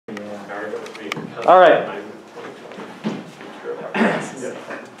All right.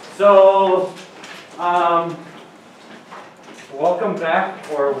 So, welcome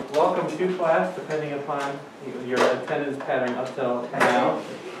back, or welcome to class, depending upon your attendance pattern up till now.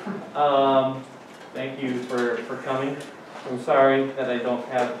 Thank you for coming. I'm sorry that I don't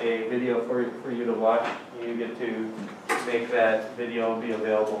have a video for you to watch. You get to make that video be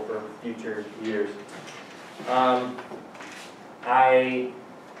available for future years. I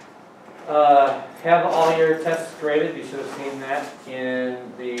have all your tests graded. You should have seen that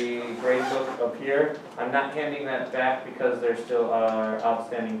in the grade book up here. I'm not handing that back because there still are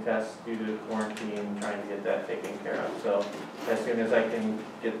outstanding tests due to quarantine, trying to get that taken care of. So as soon as I can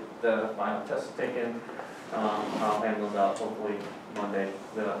get the final tests taken, I'll hand those out hopefully Monday.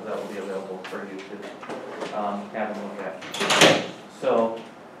 That will be available for you to have a look at. So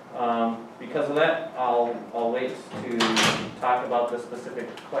because of that, I'll wait to talk about the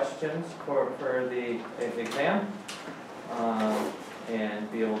specific questions for the exam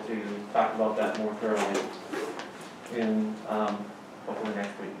and be able to talk about that more thoroughly in hopefully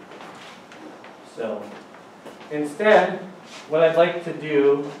next week. So instead, what I'd like to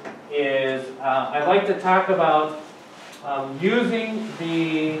do is I'd like to talk about using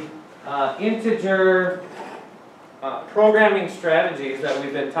the integer programming strategies that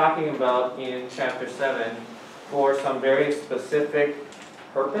we've been talking about in Chapter 7 for some very specific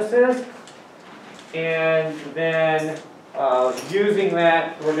purposes. And then using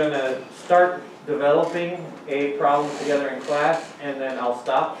that, we're going to start developing a problem together in class, and then I'll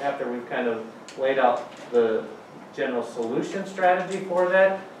stop after we've kind of laid out the general solution strategy for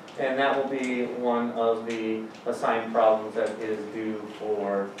that, and that will be one of the assigned problems that is due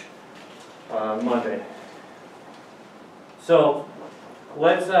for Monday. So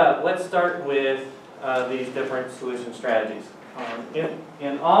let's start with these different solution strategies.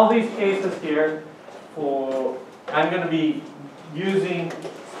 In all these cases here, I'm going to be using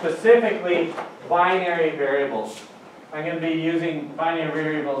specifically binary variables. I'm going to be using binary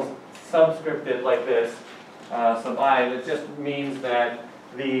variables subscripted like this, sub I. That just means that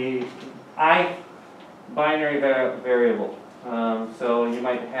the I binary variable. So you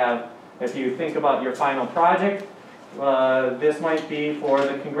might have, if you think about your final project, this might be for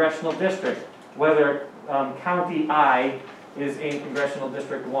the congressional district, whether county I is in congressional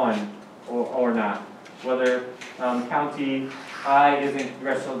district 1 or not, whether county I is in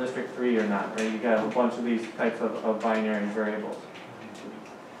congressional district 3 or not, right? You've got a bunch of these types of binary variables.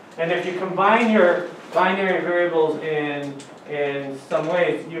 And if you combine your binary variables in some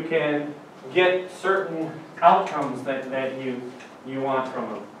ways, you can get certain outcomes that you want from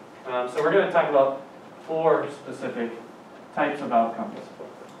them. So we're going to talk about 4 specific types of outcomes,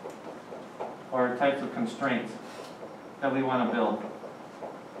 or types of constraints that we want to build.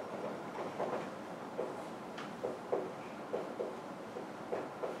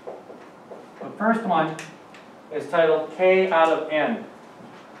 The first one is titled K out of N.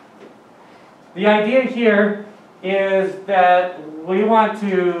 The idea here is that we want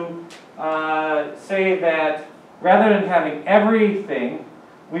to say that rather than having everything,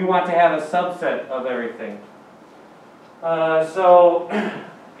 we want to have a subset of everything. So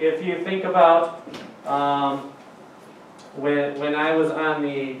if you think about when I was on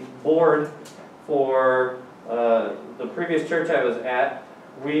the board for the previous church I was at,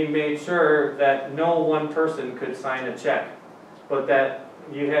 we made sure that no one person could sign a check, but that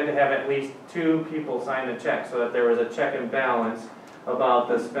you had to have at least 2 people sign a check so that there was a check and balance about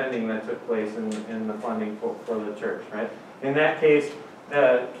the spending that took place in the funding for the church, right? In that case,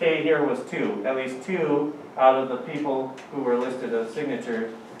 the K here was 2. At least 2 out of the people who were listed as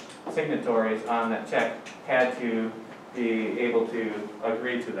signatories on that check had to be able to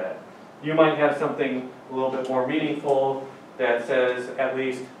agree to that. You might have something a little bit more meaningful that says at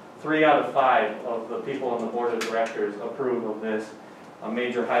least 3 out of 5 of the people on the board of directors approve of this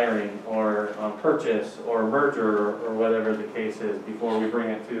major hiring or purchase or merger or whatever the case is before we bring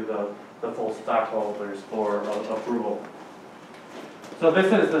it to the full stockholders for approval. So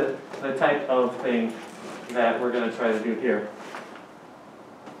this is the type of thing that we're going to try to do here.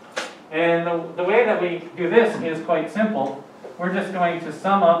 And the way that we do this is quite simple. We're just going to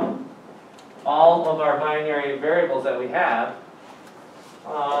sum up all of our binary variables that we have.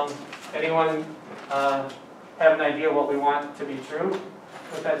 Anyone have an idea what we want to be true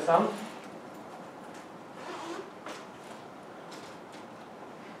with that sum?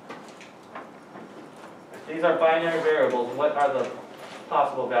 These are binary variables. What are the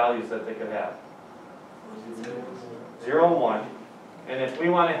possible values that they could have? 0 and 1. And if we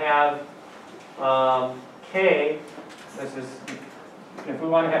want to have K, if we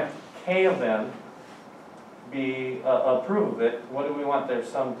want to have k of them approve of it, what do we want their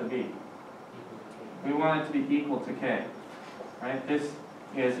sum to be? We want it to be equal to k. Right? This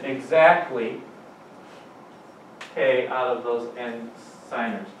is exactly k out of those n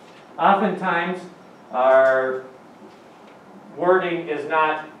signers. Oftentimes, our wording is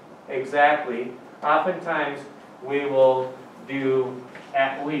not exactly. Oftentimes, we will do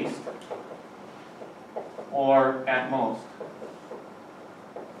at least or at most.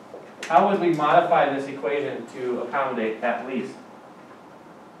 How would we modify this equation to accommodate at least?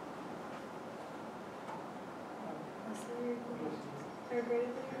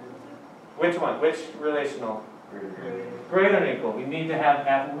 Which one? Which relational? Greater than equal. We need to have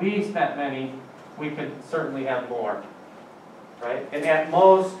at least that many. We could certainly have more. Right? And at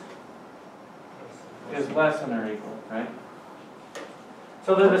most is less than or equal. Right?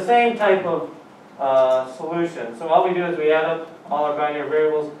 So they're the same type of solution. So all we do is we add up all our binary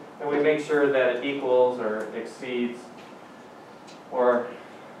variables and we make sure that it equals or exceeds or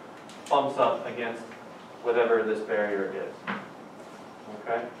bumps up against whatever this barrier is.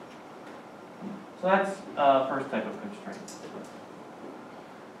 Okay? So that's first type of constraint.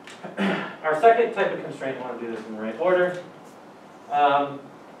 Our second type of constraint, I want to do this in the right order,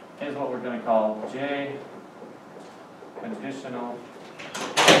 is what we're going to call J conditional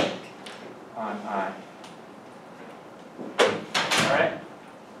on I. Alright?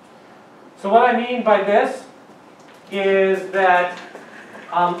 So what I mean by this is that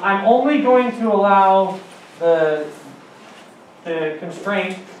I'm only going to allow the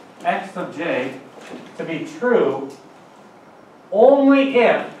constraint x of j to be true only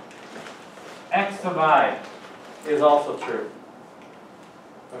if x of I is also true.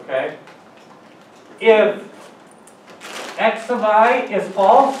 Okay? If x of I is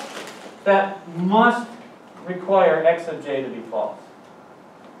false, that must require x of j to be false.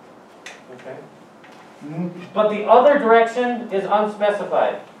 Okay? But the other direction is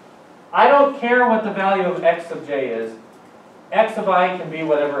unspecified. I don't care what the value of x of j is. X of I can be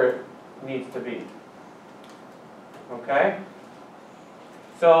whatever it needs to be. Okay?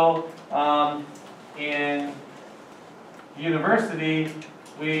 So, in university,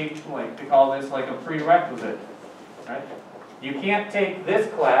 we like to call this like a prerequisite. Right? You can't take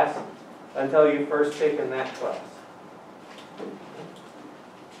this class until you've first taken that class.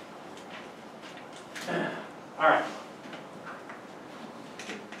 All right.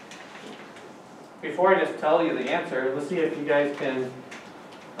 Before I just tell you the answer, let's see if you guys can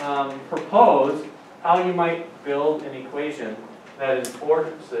propose how you might build an equation that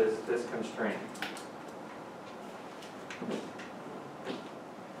enforces this constraint.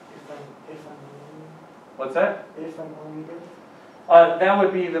 What's that? If I'm only there? That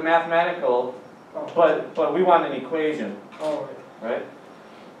would be the mathematical, but we want an equation, Oh, right?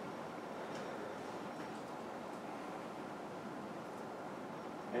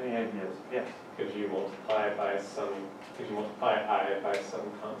 Any ideas? Yes. Could you multiply by some? Could you multiply I by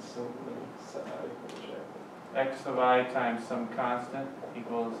some constant and set that equal to j? X of I times some constant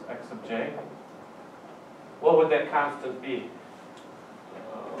equals x of j. What would that constant be?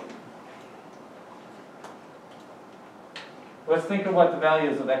 Let's think of what the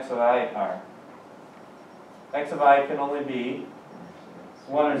values of x of I are. X of I can only be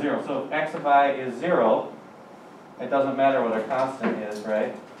 1 or 0. So if x of I is 0, it doesn't matter what our constant is,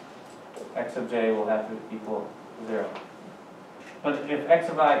 right? X of j will have to equal 0. But if x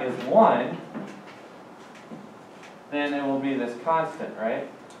of I is 1, then it will be this constant, right?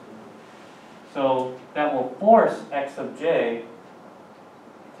 So that will force x of j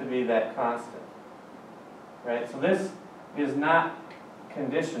to be that constant, right? So this is not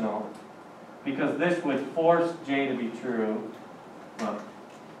conditional because this would force j to be true. Well,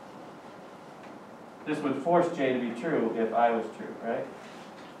 this would force j to be true if I was true, right?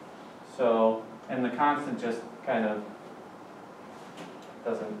 So, and the constant just kind of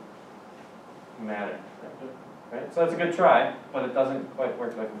doesn't matter, right? So it's a good try, but it doesn't quite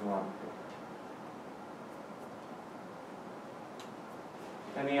work like we want it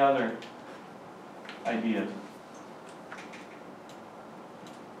to. Any other ideas?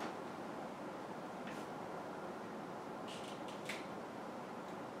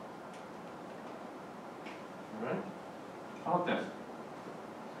 All right. How about this?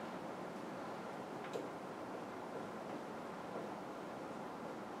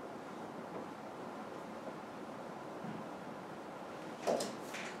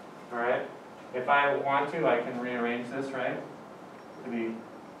 All right. If I want to, I can rearrange this, right? To be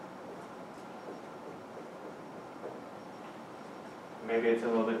maybe it's a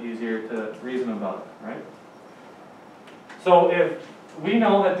little bit easier to reason about it, right? So if we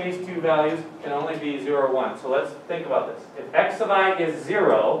know that these two values can only be 0 or 1. So let's think about this. If x of I is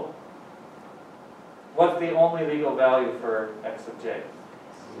 0, what's the only legal value for x of j?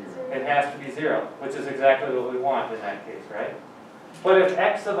 It has to be 0, which is exactly what we want in that case, right? But if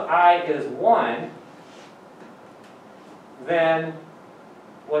x of I is 1, then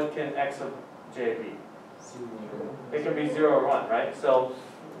what can x of j be? It can be 0 or 1, right? So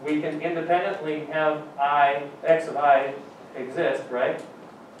we can independently have x of I exist, right?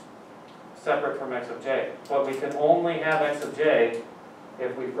 Separate from x of j. But we can only have x of j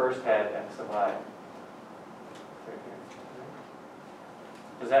if we first had x of I.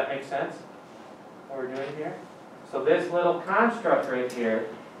 Does that make sense, what we're doing here? So this little construct right here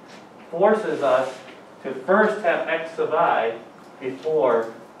forces us to first have x of I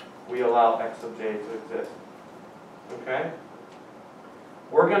before we allow x of j to exist. Okay?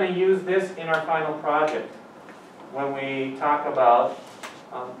 We're going to use this in our final project when we talk about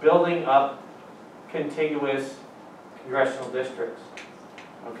building up contiguous congressional districts.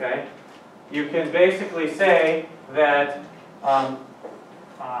 Okay? You can basically say that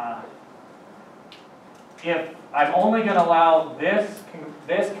if I'm only going to allow this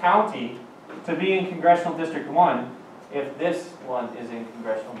county to be in Congressional District 1 if this one is in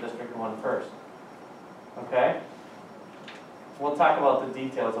Congressional District 1 first. Okay? We'll talk about the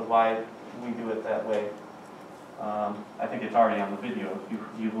details of why we do it that way. I think it's already on the video if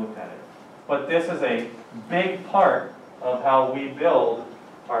you've looked at it. But this is a big part of how we build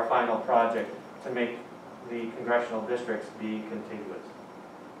our final project to make the congressional districts be contiguous.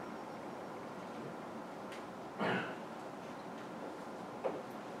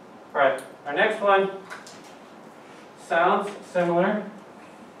 All right, our next one sounds similar.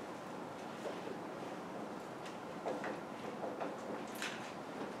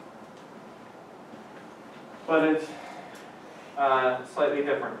 But it's slightly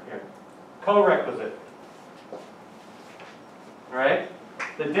different here. Co-requisite. All right?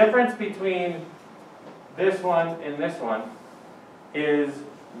 The difference between this one and this one is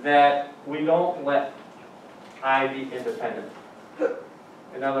that we don't let I be independent.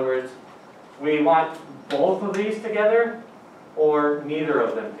 In other words, we want both of these together or neither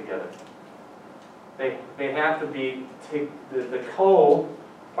of them together. They have to be, the co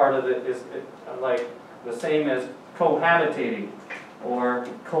part of it is like the same as cohabitating or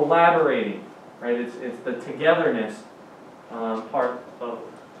collaborating, right? It's the togetherness part of it.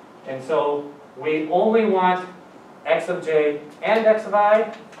 And so we only want x of j and x of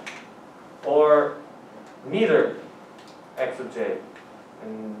I, or neither x of j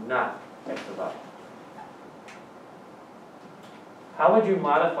and not x of I. How would you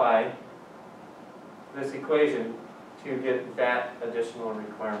modify this equation to get that additional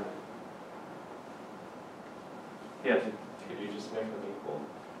requirement? Yes? Could you just make them equal?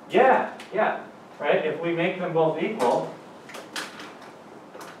 Yeah, right? If we make them both equal,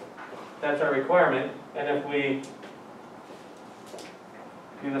 that's our requirement. And if we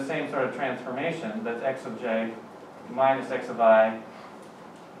do the same sort of transformation, that's x of j minus x of I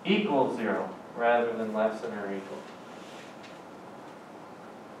equals 0 rather than less than or equal.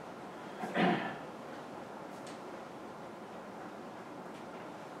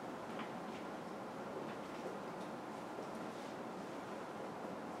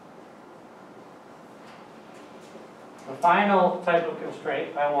 The final type of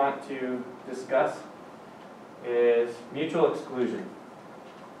constraint I want to discuss is mutual exclusion.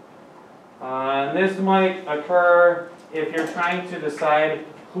 And this might occur if you're trying to decide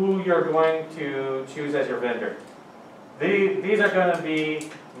who you're going to choose as your vendor. These are going to be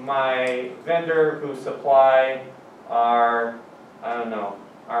my vendor who supply our, I don't know,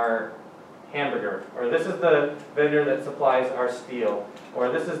 our hamburger. Or this is the vendor that supplies our steel. Or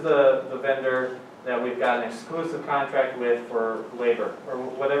this is the vendor that we've got an exclusive contract with for labor, or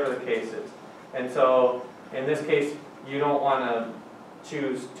whatever the case is. And so, in this case, you don't want to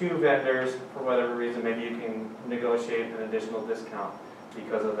choose 2 vendors for whatever reason. Maybe you can negotiate an additional discount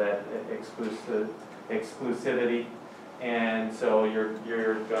because of that exclusivity. And so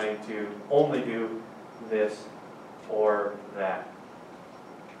you're going to only do this or that.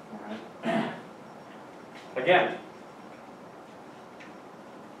 All right. Again,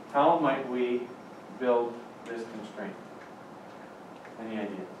 how might we build this constraint? Any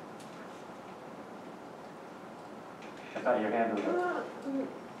ideas? I thought your hand was up.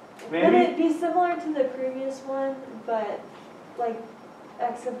 Maybe? Would it be similar to the previous one, but like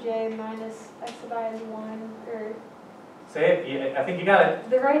x of j minus x of I is 1, or? Say it. Yeah, I think you got it.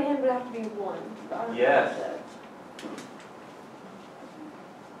 The right hand would have to be 1. But I don't know Yes. what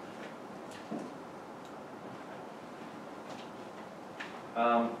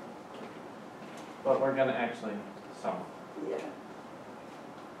But we're gonna actually sum, Yeah.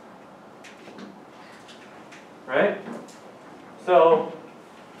 right? So,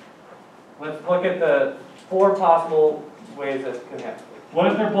 let's look at the 4 possible ways this can happen. What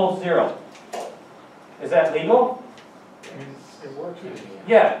if they're both 0? Is that legal? It works.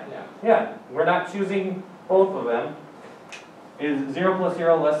 Yeah, Yeah. yeah, we're not choosing both of them. Is 0 plus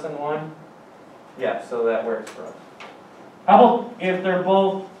 0 less than 1? Yeah, so that works for us. How about if they're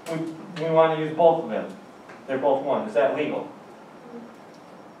both, we want to use both of them? They're both 1, is that legal?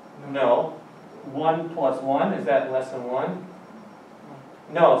 No. 1 plus 1, is that less than 1?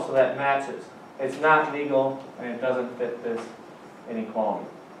 No, so that matches. It's not legal and it doesn't fit this inequality.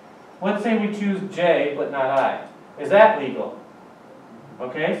 Let's say we choose J but not I. Is that legal?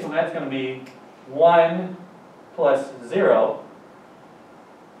 Okay, so that's going to be 1 plus 0.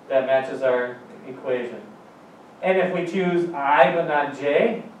 That matches our equation. And if we choose I but not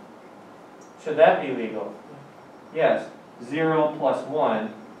J, should that be legal? Yes. 0 plus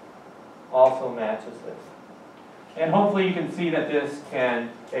 1 also matches this. And hopefully you can see that this can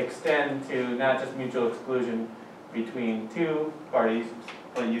extend to not just mutual exclusion between 2 parties,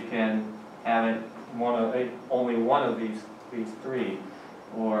 but you can have it only one of these 3,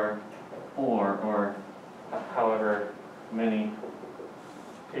 or 4, or however many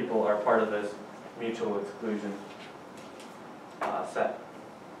people are part of this mutual exclusion set.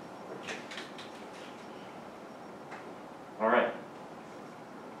 All right.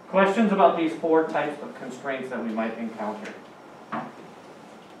 Questions about these 4 types of constraints that we might encounter?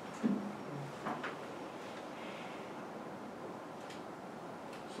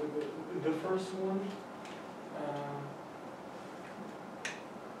 So the first one,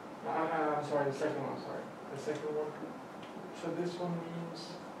 I'm sorry, the second one, sorry. The second one, so this one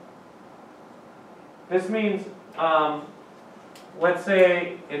means? This means, let's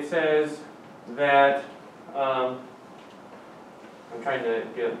say it says that, I'm trying to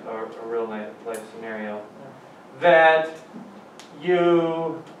give a real life scenario, that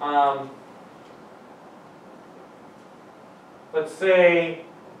you, let's say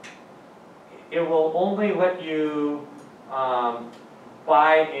it will only let you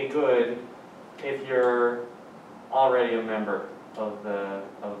buy a good if you're already a member of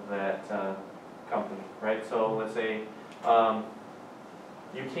that company, right? So let's say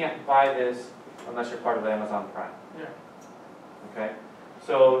you can't buy this unless you're part of Amazon Prime. Yeah. Okay,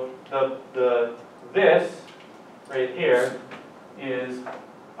 so this right here is,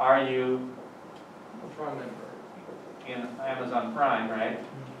 are you A prime member. in Amazon Prime, right?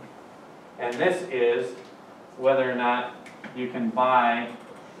 And this is whether or not you can buy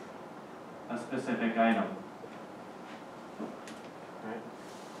a specific item. Right?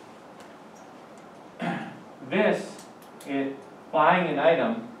 Buying an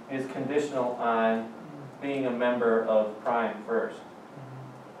item is conditional on being a member of Prime first.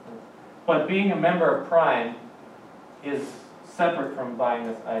 But being a member of Prime is separate from buying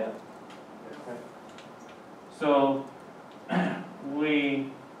this item. Okay. So we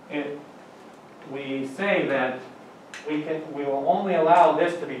say that we will only allow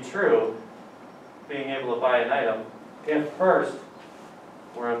this to be true, being able to buy an item, if first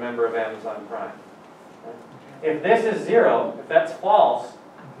we're a member of Amazon Prime. Okay. If this is 0, if that's false,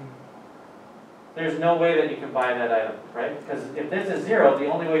 there's no way that you can buy that item, right? Because if this is 0, the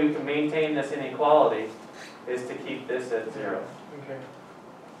only way we can maintain this inequality is to keep this at 0. Okay.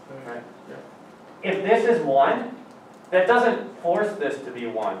 Right? Yeah. If this is 1, that doesn't force this to be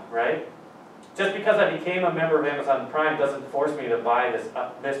 1, right? Just because I became a member of Amazon Prime doesn't force me to buy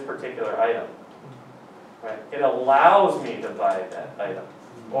this particular item, right? It allows me to buy that item,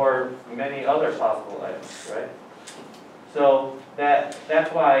 or many other possible items, right? So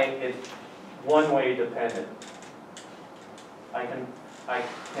that's why it's one-way dependent. I can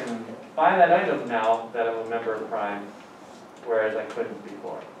buy that item now that I'm a member of Prime, whereas I couldn't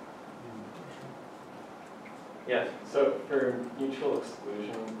before. Yes? So for mutual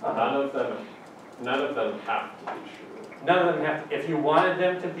exclusion, none of them have to be true. None of them have to, if you wanted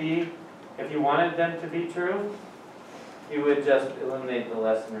them to be true, you would just eliminate the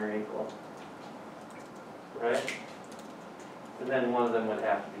less than or equal. Right? And then one of them would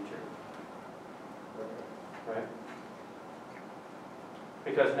have to be true. Right?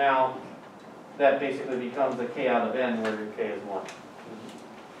 Because now that basically becomes a k out of n where k is 1.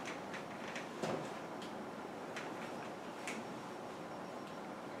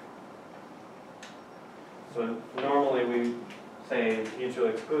 So normally we say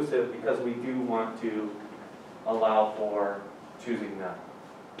mutually exclusive because we do want to allow for choosing them.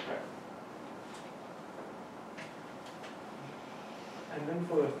 And And then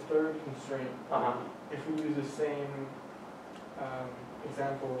for the third constraint, Uh-huh, if we use the same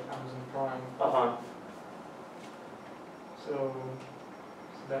example of Amazon Prime, uh-huh. so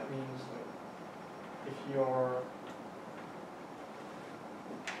that means like if you're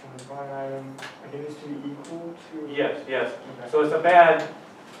on the buy item, like it needs to be equal to. Yes, yes. Okay. So it's a bad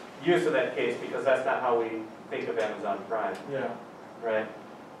use of that case because that's not how we think of Amazon Prime, Yeah. right?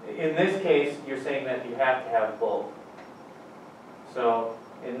 In this case, you're saying that you have to have both. So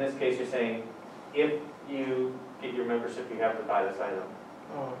in this case, you're saying if you get your membership, you have to buy this item.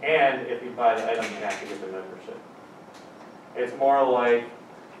 Oh. And if you buy the item, you have to get the membership. It's more like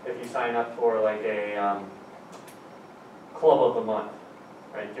if you sign up for like a club of the month,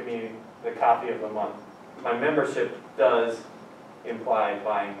 right? Give me the coffee of the month. My membership does imply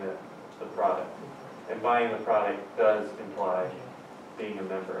buying the product. And buying the product does imply being a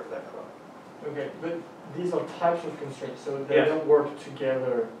member of that club. Okay, but these are types of constraints, so they Yes. don't work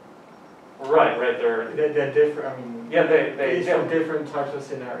together. Right, right, They're different. I mean, yeah, they these are different types of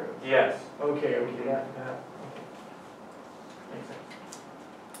scenarios. yes. Okay, okay, Mhm. that okay. Makes sense.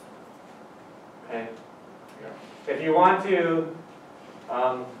 Okay. Yeah. If you want to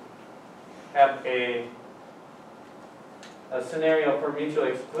have a scenario for mutual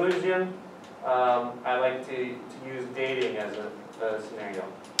exclusion, I like to use dating as a scenario.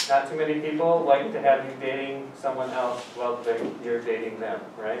 Not too many people like to have you dating someone else while you're dating them,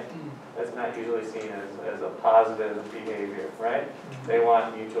 right? That's not usually seen as a positive behavior, right? They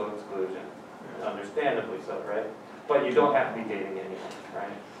want mutual exclusion, understandably so, right? But you don't have to be dating anyone,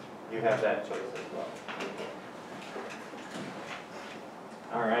 right? You have that choice as well.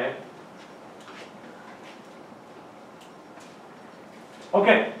 All right.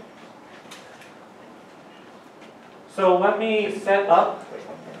 Okay. So let me set up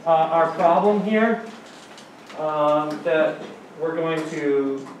our problem here that we're going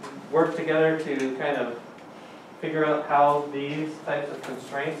to work together to kind of figure out how these types of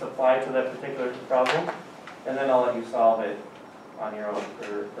constraints apply to that particular problem, and then I'll let you solve it on your own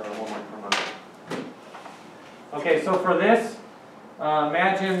for homework for Monday. Okay, so for this,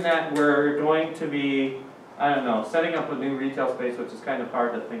 imagine that we're going to be, I don't know, setting up a new retail space, which is kind of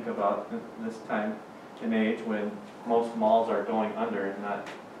hard to think about at this time in age when most malls are going under and not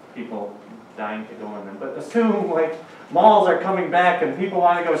people dying to go in them. But assume like malls are coming back and people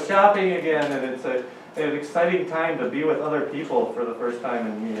want to go shopping again, and it's an exciting time to be with other people for the first time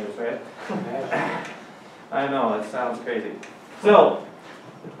in years, right? I know, it sounds crazy. So,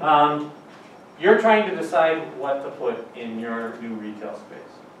 you're trying to decide what to put in your new retail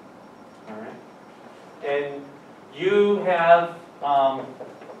space, all right? And you have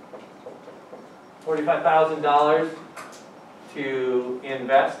 $45,000 to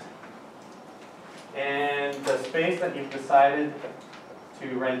invest, and the space that you've decided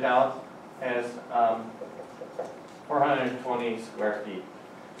to rent out has 420 square feet.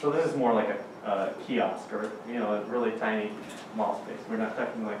 So this is more like a kiosk, or a really tiny mall space. We're not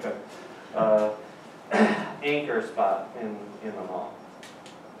talking like a anchor spot in the mall.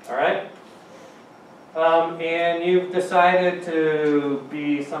 All right? And you've decided to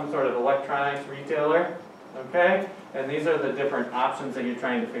be some sort of electronics retailer, okay? And these are the different options that you're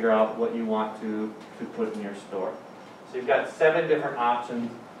trying to figure out what you want to put in your store. So you've got 7 different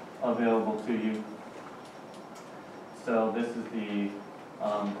options available to you. So this is the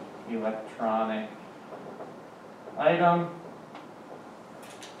electronic item.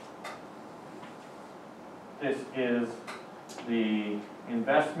 This is the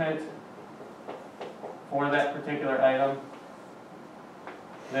investment for that particular item.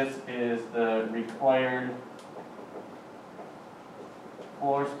 This is the required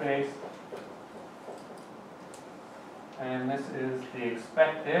floor space. And this is the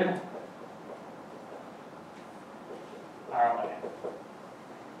expected ROI.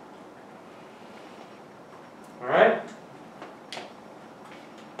 All right?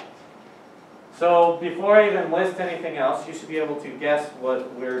 So before I even list anything else, you should be able to guess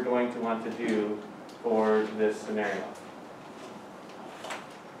what we're going to want to do for this scenario.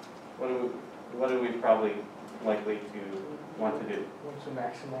 What are we probably likely to want to do? Want to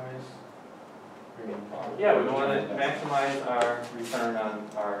maximize. Yeah, we want to maximize our return on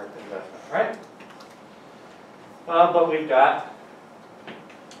our investment, right? But we've got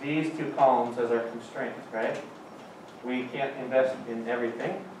these 2 columns as our constraints, right? We can't invest in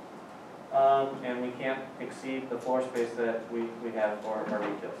everything, and we can't exceed the floor space that we have for our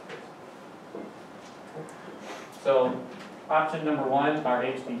retail space. So option number 1 are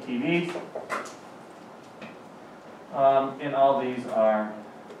HD TVs, and all these are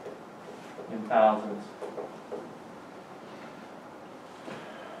in thousands.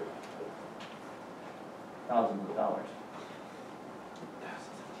 thousands of dollars.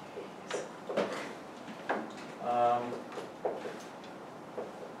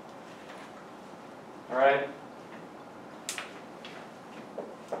 All right.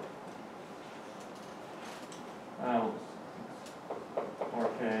 Oh,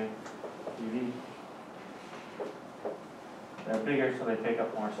 4K TV. They're bigger, so they take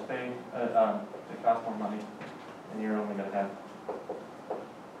up more space. They cost more money, and you're only going to have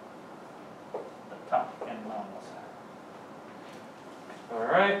the top end models. All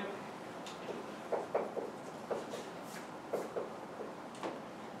right.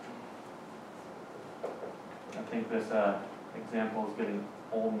 I think this example is getting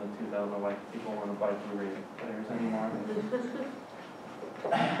old in the 2000s, like people want to buy Blu-ray players anymore.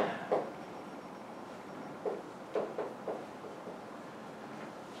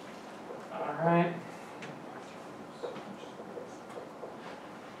 All right.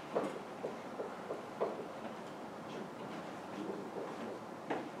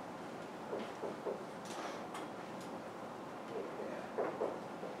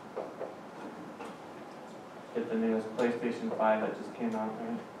 Get the newest PlayStation 5 that just came out,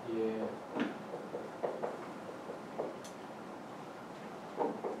 right? Yeah.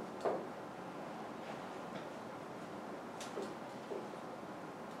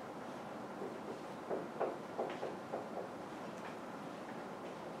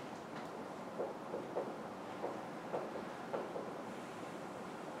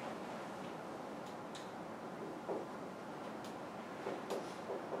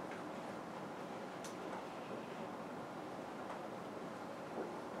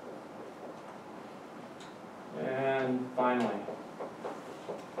 And finally,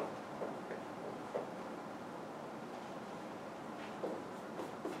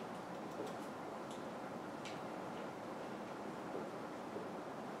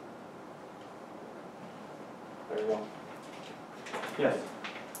 There we go. yes.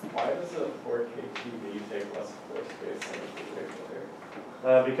 Why does a 4K TV take less floor space than a 2K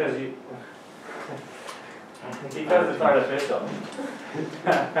player? Because you, because it's artificial.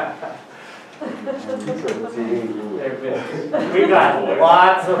 We got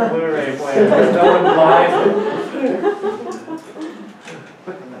lots of Blu-ray players. No one buys them.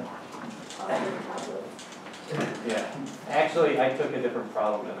 Yeah. Actually, I took a different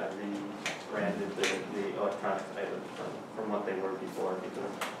problem and I rebranded the electronics items from what they were before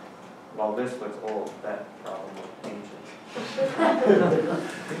because while this looks old, that problem looks ancient.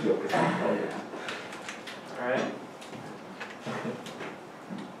 All right.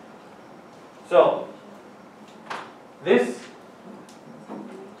 So, this,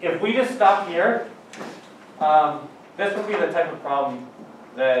 if we just stop here, this would be the type of problem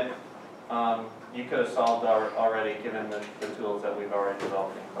that you could have solved already given the tools that we've already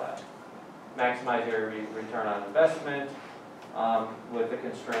developed in class. Maximize your return on investment with the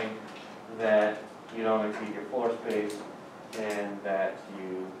constraint that you don't exceed your floor space and that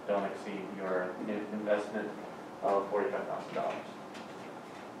you don't exceed your investment of $45,000.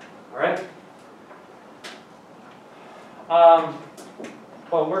 All right?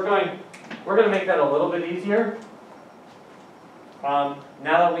 Well, we're going to make that a little bit easier. Now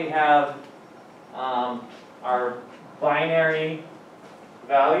that we have our binary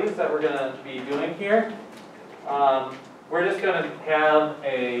values that we're going to be doing here, we're just going to have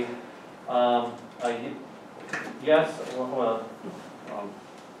a yes, well,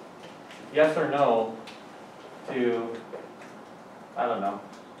 yes or no to, I don't know.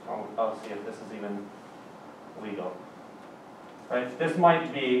 I'll see if this is even legal. Right? This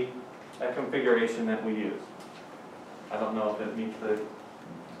might be a configuration that we use. I don't know if it meets the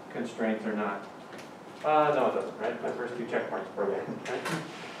constraints or not. No, it doesn't, right? My first two check marks prove it.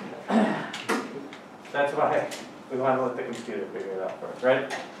 Right? That's why we want to let the computer figure it out for us,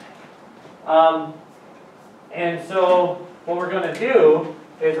 right? And so what we're going to do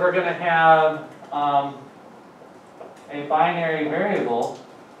is we're going to have a binary variable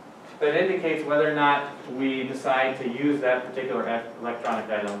that indicates whether or not we decide to use that particular electronic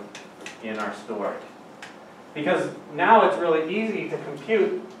item in our storage. Because now it's really easy to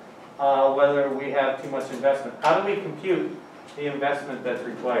compute whether we have too much investment. How do we compute the investment that's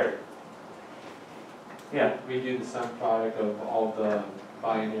required? Yeah. We do the sum product of all the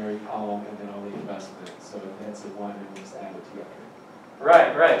binary column and then all the investment. So if that's the one, and we just add it together.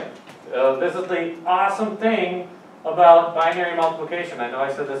 Right, right. This is the awesome thing about binary multiplication. I know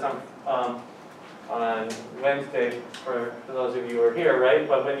I said this on Wednesday for those of you who are here, right?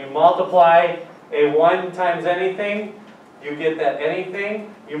 But when you multiply a 1 times anything, you get that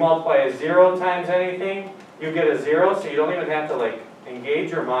anything. You multiply a 0 times anything, you get a 0. So you don't even have to like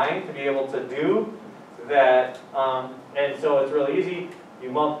engage your mind to be able to do that, and so it's really easy.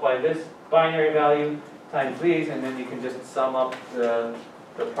 You multiply this binary value times these, and then you can just sum up the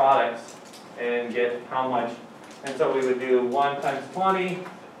products and get how much. And so we would do 1 times 20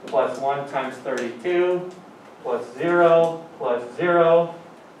 plus 1 times 32 plus 0 plus 0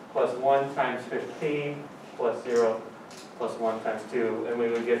 plus 1 times 15 plus 0 plus 1 times 2, and we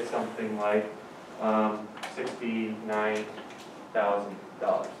would get something like $69,000 there,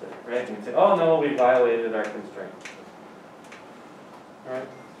 right? And you'd say, oh no, we violated our constraint. All right?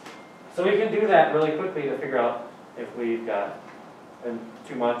 So we can do that really quickly to figure out if we've got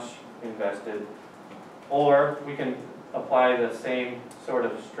too much invested, or we can apply the same sort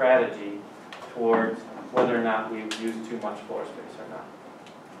of strategy towards whether or not we've used too much floor space or not.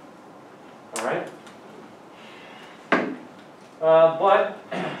 All right? But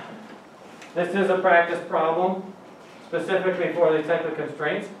this is a practice problem specifically for these type of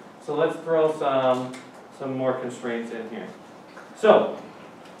constraints. So let's throw some more constraints in here. So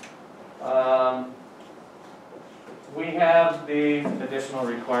we have these additional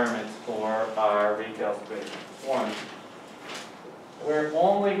requirements for our retail space. One, we're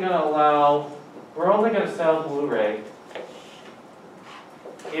only going to sell Blu-ray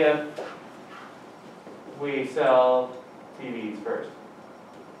if we sell TVs first.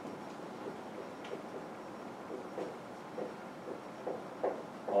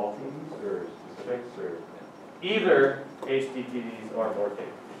 All TVs or specifics or? Either HD TVs or 4K.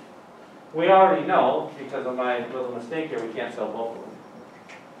 We already know, because of my little mistake here, we can't sell both of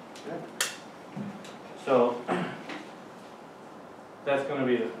them. So that's going to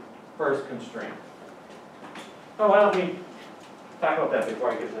be the first constraint. Oh, why don't we talk about that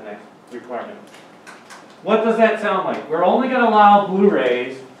before I get to the next requirement? What does that sound like? We're only going to allow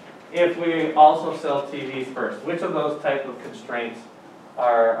Blu-rays if we also sell TVs first. Which of those type of constraints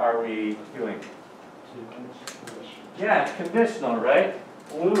are we doing? Yeah, it's conditional, right?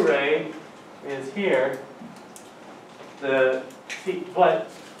 Blu-ray is here. But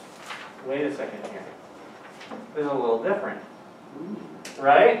wait a second here. This is a little different,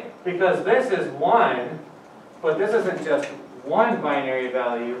 right? Because this is 1, but this isn't just one binary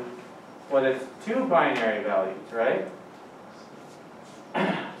value, but it's 2 binary values, right?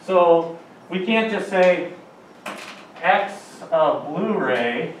 So we can't just say X of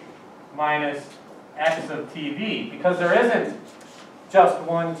Blu-ray minus X of TV, because there isn't just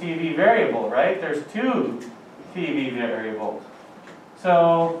one TV variable, right? There's 2 TV variables.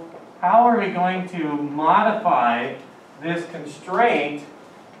 So how are we going to modify this constraint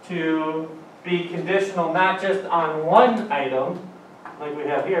to be conditional not just on one item, like we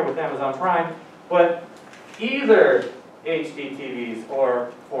have here with Amazon Prime, but either HD TVs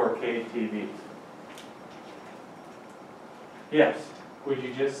or 4K TVs? Yes? Would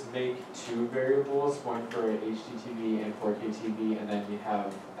you just make 2 variables, one for HDTV and 4K TV, and then you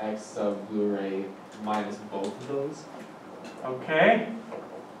have X of Blu-ray minus both of those? Okay.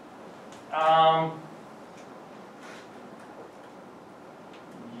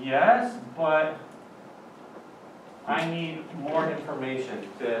 Yes, but I need more information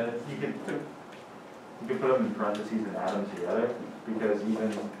to. You could put them in parentheses and add them together, because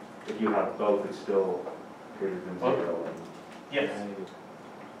even if you have both, it's still greater than 0. Yes.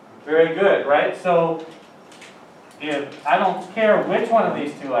 Very good, right? So if I don't care which one of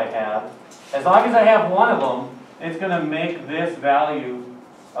these 2 I have, as long as I have one of them, it's going to make this value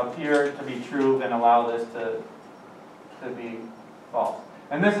appear to be true and allow this to be false.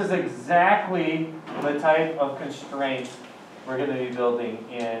 And this is exactly the type of constraints we're going to be building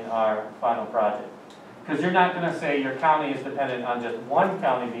in our final project. Because you're not going to say your county is dependent on just one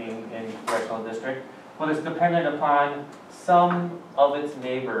county being in congressional district, but it's dependent upon some of its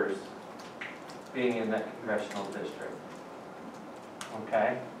neighbors being in that congressional district.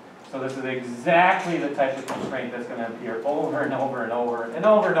 Okay? So this is exactly the type of constraint that's going to appear over and over and over and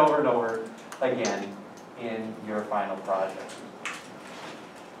over and over and over again in your final project.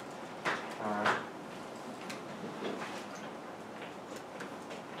 All right.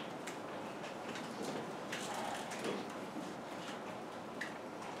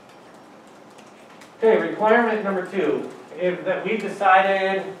 Okay, requirement number 2. If that we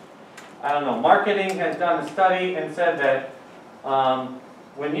decided, I don't know, marketing has done a study and said that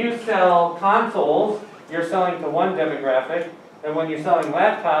when you sell consoles, you're selling to one demographic, and when you're selling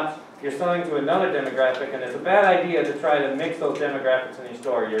laptops, you're selling to another demographic, and it's a bad idea to try to mix those demographics in your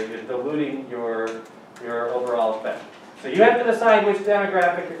store. You're diluting your overall effect. So you have to decide which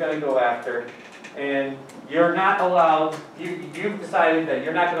demographic you're going to go after, and you're not allowed, you've decided that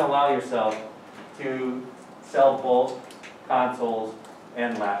you're not going to allow yourself to sell both consoles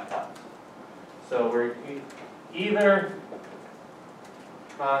and laptops. So we're either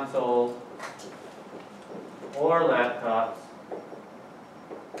consoles or laptops,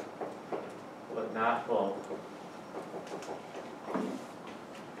 but not both.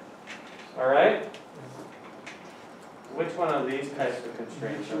 All right? Which one of these types of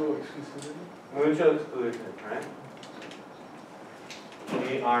constraints? Mutual exclusivity. Mutual exclusion, right?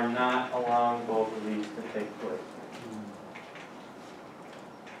 We are not allowing both of these to take place.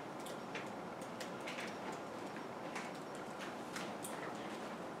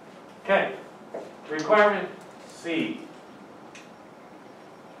 Okay, requirement C.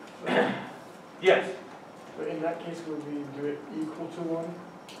 Yes? But in that case, would we do it equal to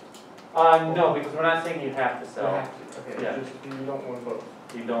 1? No, because we're not saying you have to We sell. have to. Okay, Yeah. just, you don't want both.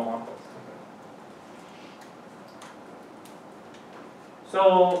 You don't want those.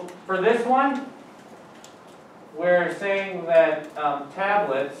 So for this one, we're saying that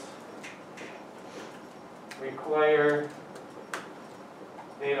tablets require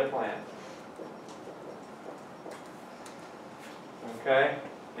data plans. Okay?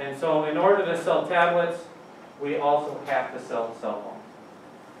 And so in order to sell tablets, we also have to sell cell phones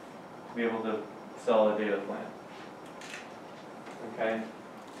to be able to sell a data plan. Okay?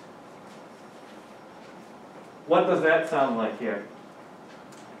 What does that sound like here?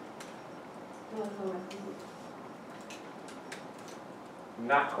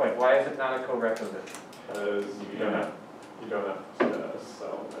 Not quite. Why is it not a co-requisite? Because you don't have to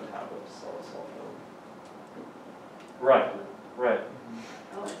sell a tablet to sell a cell phone. Right, right.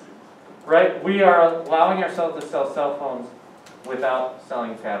 Right, we are allowing ourselves to sell cell phones without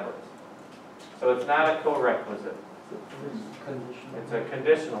selling tablets. So it's not a co-requisite. It's a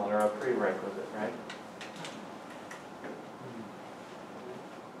conditional or a prerequisite, right?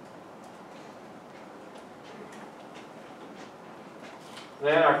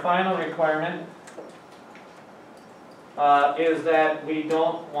 Then our final requirement is that we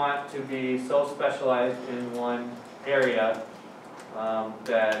don't want to be so specialized in one area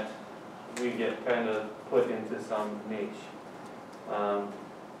that we get kind of put into some niche.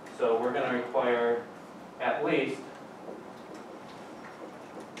 So we're going to require at least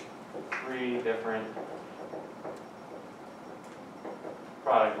 3 different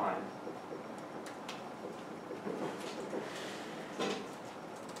product lines.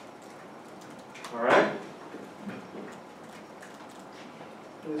 All right?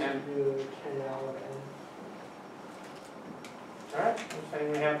 This And- would be the KL and N. All right, I'm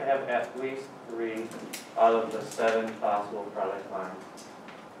saying we have to have at least 3 out of the 7 possible product lines.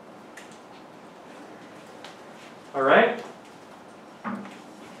 All right?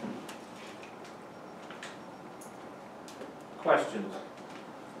 Questions?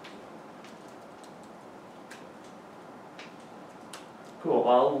 Cool,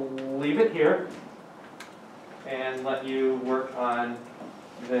 I'll leave it here and let you work on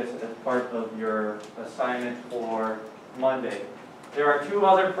this as part of your assignment for Monday. There are 2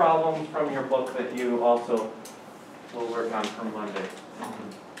 other problems from your book that you also will work on for Monday.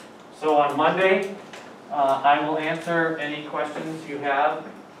 So on Monday, I will answer any questions you have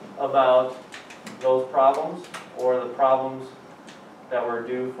about those problems or the problems that were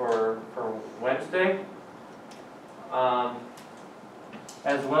due for Wednesday,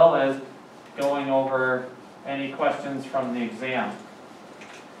 as well as going over any questions from the exam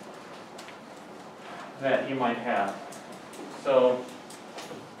that you might have. So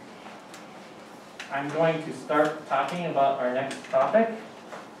I'm going to start talking about our next topic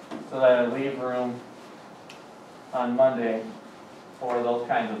so that I leave room on Monday for those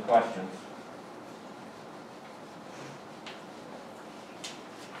kinds of questions.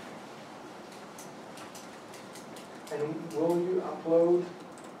 And will you upload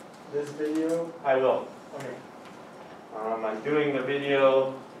this video? I will. Okay. I'm doing the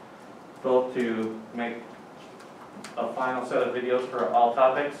video both to make a final set of videos for all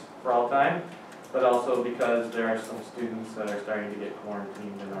topics, for all time, but also because there are some students that are starting to get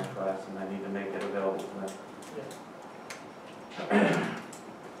quarantined in our class and I need to make it available to them.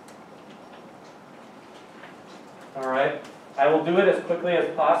 All right, I will do it as quickly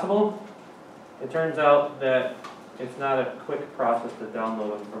as possible. It turns out that it's not a quick process to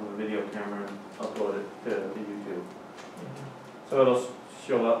download them from the video camera and upload it to YouTube. So it'll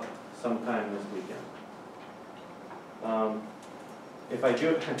show up sometime this weekend. If I do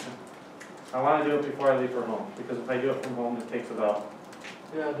it, I want to do it before I leave for home, because if I do it from home, it takes about,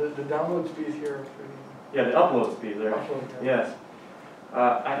 Yeah, the download speeds here are pretty. yeah, the upload speed there. Upload, Yes.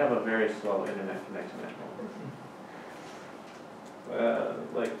 I have a very slow internet connection at home.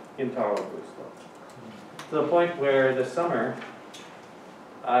 Like intolerably slow. To the point where this summer,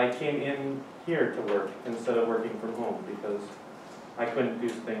 I came in here to work instead of working from home because I couldn't do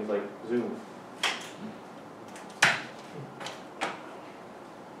things like Zoom.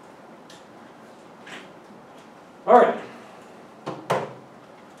 All right.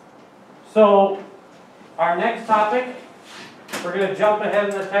 So our next topic, we're going to jump ahead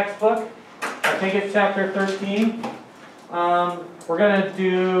in the textbook. I think it's chapter 13. We're going to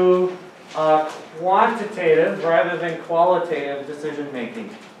do quantitative rather than qualitative decision making.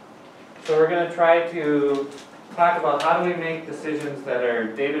 So we're going to try to talk about how do we make decisions that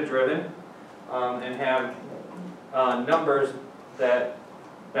are data driven and have numbers that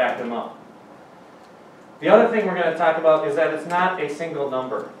back them up. The other thing we're going to talk about is that it's not a single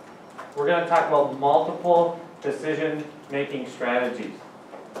number. We're going to talk about multiple decision making strategies.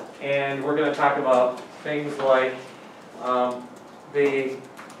 And we're going to talk about things like the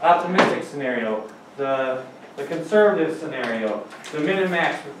optimistic scenario, the conservative scenario, the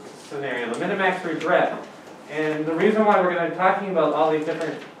min-max scenario, the min-max regret. And the reason why we're going to be talking about all these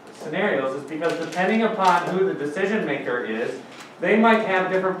different scenarios is because depending upon who the decision maker is, they might have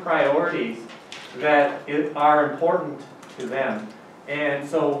different priorities that are important to them. And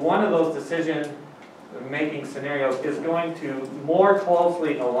so one of those decision making scenarios is going to more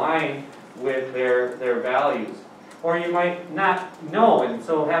closely align with their values. Or you might not know, and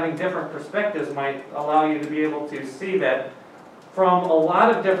so having different perspectives might allow you to be able to see that from a lot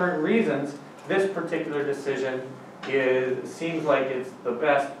of different reasons, this particular decision seems like it's the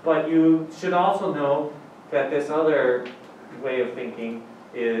best, but you should also know that this other way of thinking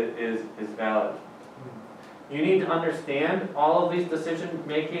is valid. You need to understand all of these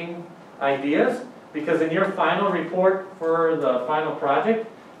decision-making ideas, because in your final report for the final project,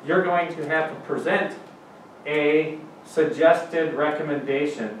 you're going to have to present a suggested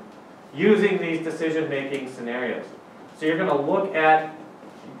recommendation using these decision-making scenarios. So you're going to look at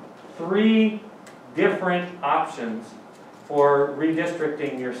 3 different options for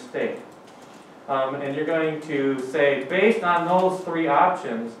redistricting your state. And you're going to say, based on those 3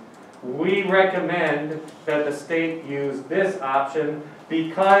 options, we recommend that the state use this option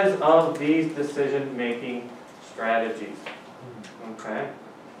because of these decision-making strategies. Okay?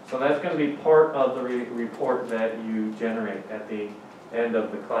 So that's going to be part of the report that you generate at the end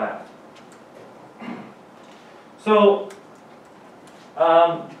of the class. So,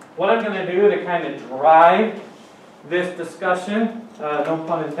 what I'm going to do to kind of drive this discussion, no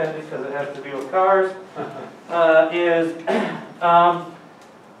pun intended because it has to do with cars, is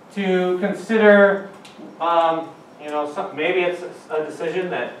to consider, maybe it's a decision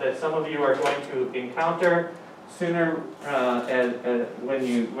that some of you are going to encounter sooner when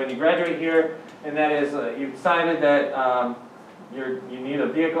you graduate here, and that is you've decided that you need a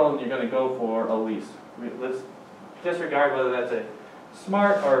vehicle and you're going to go for a lease. Let's disregard whether that's a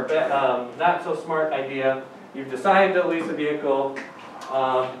smart or not so smart idea. You've decided to lease a vehicle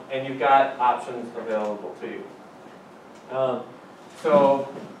and you've got options available to you.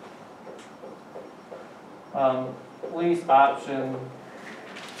 Lease option,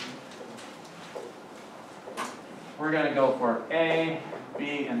 we're going to go for A,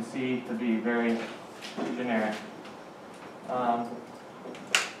 B, and C to be very generic.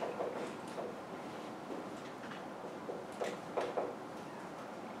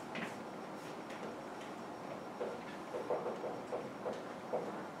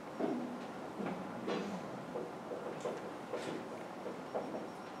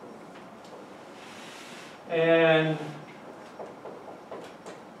 And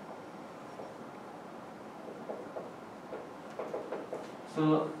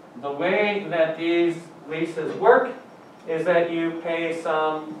so the way that these leases work is that you pay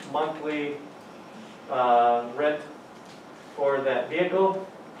some monthly rent for that vehicle,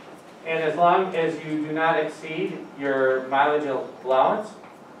 and as long as you do not exceed your mileage allowance,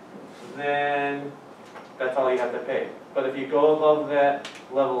 then that's all you have to pay. But if you go above that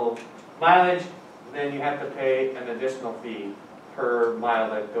level of mileage, then you have to pay an additional fee per mile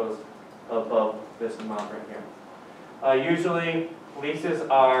that goes above this amount right here. Usually leases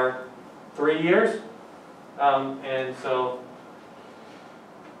are 3 years, and so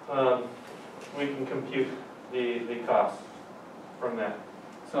we can compute the cost from that.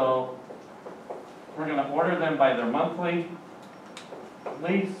 So we're going to order them by their monthly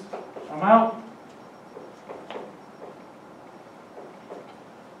lease amount.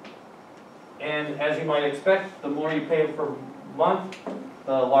 And as you might expect, the more you pay per month,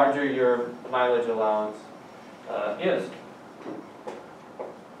 the larger your mileage allowance is.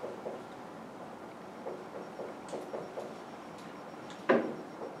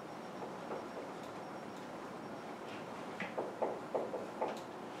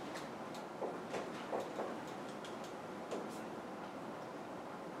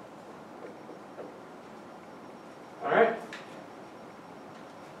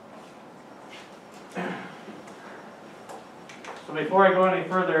 before I go any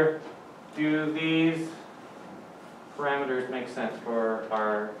further, do these parameters make sense for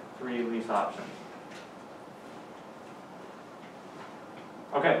our 3 lease options?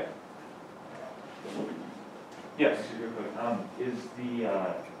 Okay. Yes. Is the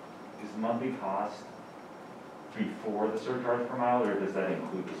monthly cost before the surcharge per mile, or does that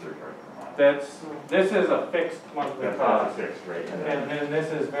include the surcharge per mile? This is a fixed monthly That's cost. fixed, right? And then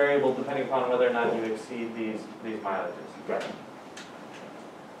this is variable depending upon whether or not you exceed these mileages. Got it.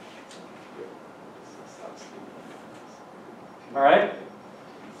 All right?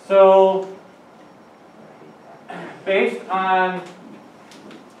 So, based on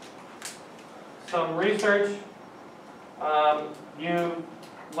some research, you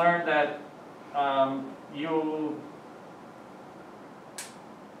learned that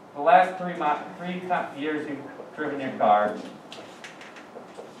the last 3 years you've driven your car,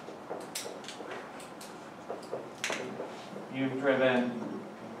 you've driven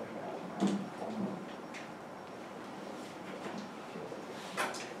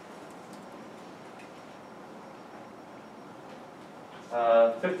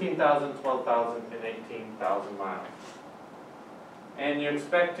 15,000, 12,000, and 18,000 miles. And you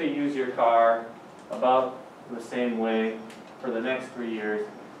expect to use your car about the same way for the next 3 years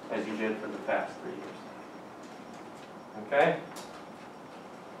as you did for the past 3 years. Okay?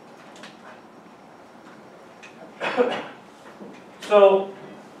 So,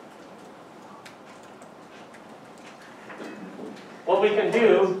 what we can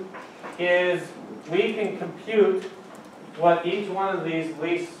do is we can compute what each one of these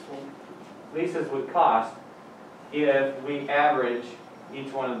leases would cost if we average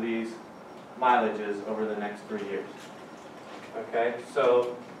each one of these mileages over the next 3 years. Okay,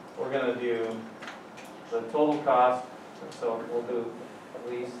 so we're going to do the total cost, so we'll do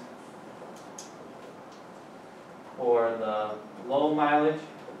lease for the low mileage,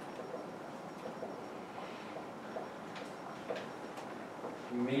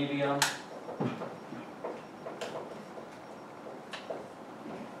 medium,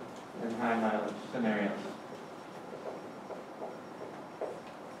 and high mileage scenarios.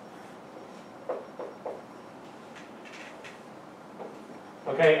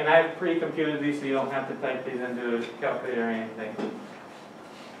 Okay, and I've pre-computed these so you don't have to type these into a calculator or anything.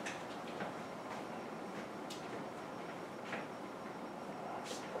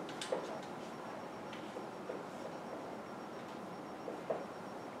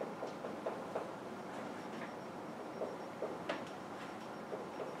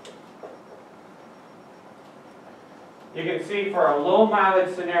 You can see for a low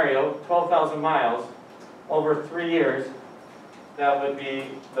mileage scenario, 12,000 miles, over 3 years, that would be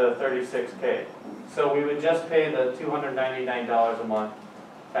the 36K. So we would just pay the $299 a month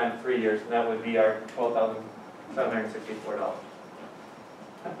times 3 years, and that would be our $12,764.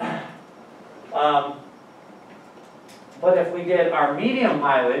 But if we did our medium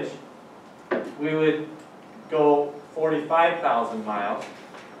mileage, we would go 45,000 miles.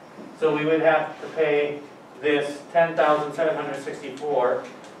 So we would have to pay this $10,764,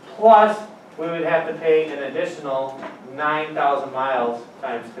 plus we would have to pay an additional 9,000 miles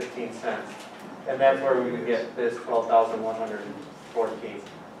times 15 cents. And that's where we would get this 12,114.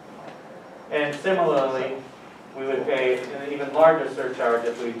 And similarly, we would pay an even larger surcharge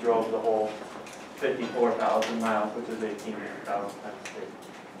if we drove the whole 54,000 miles, which is 18,000 times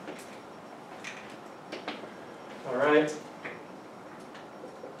 3. All right.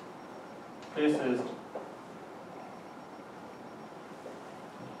 This is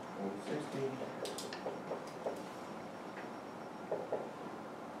 60.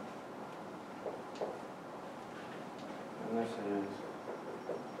 And this is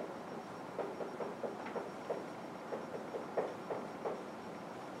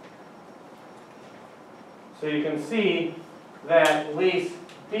so you can see that lease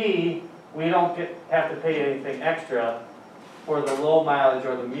B, we don't have to pay anything extra for the low mileage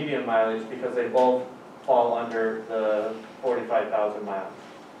or the medium mileage because they both fall under the 45,000 miles.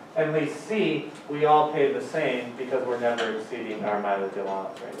 And lease C, we all pay the same because we're never exceeding our mileage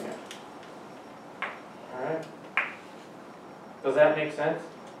allowance right here. All right? Does that make sense?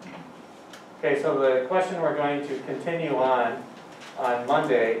 Okay, so the question we're going to continue on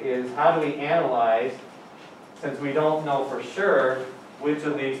Monday is how do we analyze, since we don't know for sure which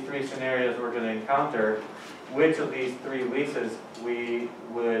of these 3 scenarios we're going to encounter, which of these 3 leases we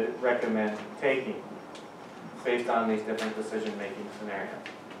would recommend taking based on these different decision-making scenarios.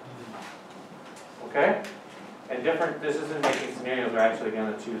 Okay? And different decision-making scenarios are actually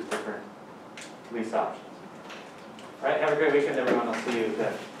going to choose different lease options. All right, have a great weekend, everyone. I'll see you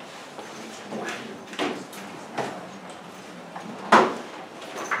then.